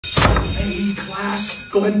Hey, class,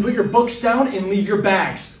 go ahead and put your books down and leave your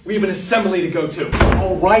bags. We have an assembly to go to.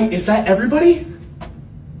 All right, is that everybody?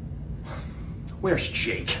 Where's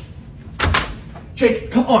Jake?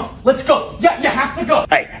 Jake, come on, let's go. Yeah, you have to go.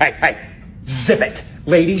 Hey, zip it.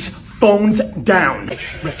 Ladies, phones down. Hey,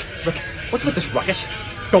 Rick, what's with this ruckus?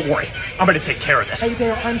 Don't worry, I'm gonna take care of this. Hey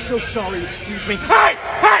there, I'm so sorry, excuse me. Hey!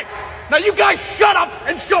 Now you guys shut up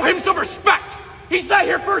and show him some respect. He's not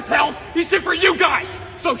here for his health, he's here for you guys.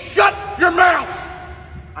 So shut your mouths.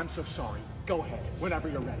 I'm so sorry. Go ahead, whenever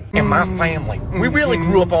you're ready. And my family, we really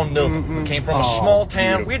grew up on nothing. We came from a small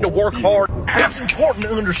town, we had to work hard. It's important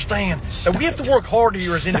to understand that we have to work hard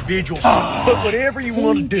here as individuals. But whatever you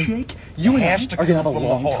want to do, Jake, you and I has to are gonna come have a from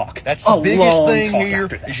long the heart. talk. That's the biggest thing here.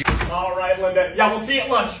 All right, Linda. Yeah, we'll see you at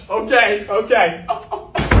lunch. Okay.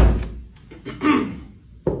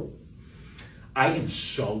 I am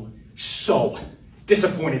so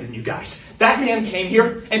disappointed in you guys. That man came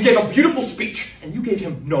here and gave a beautiful speech, and you gave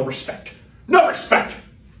him no respect. No respect!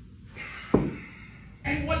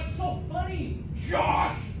 And what's so funny,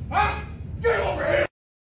 Josh,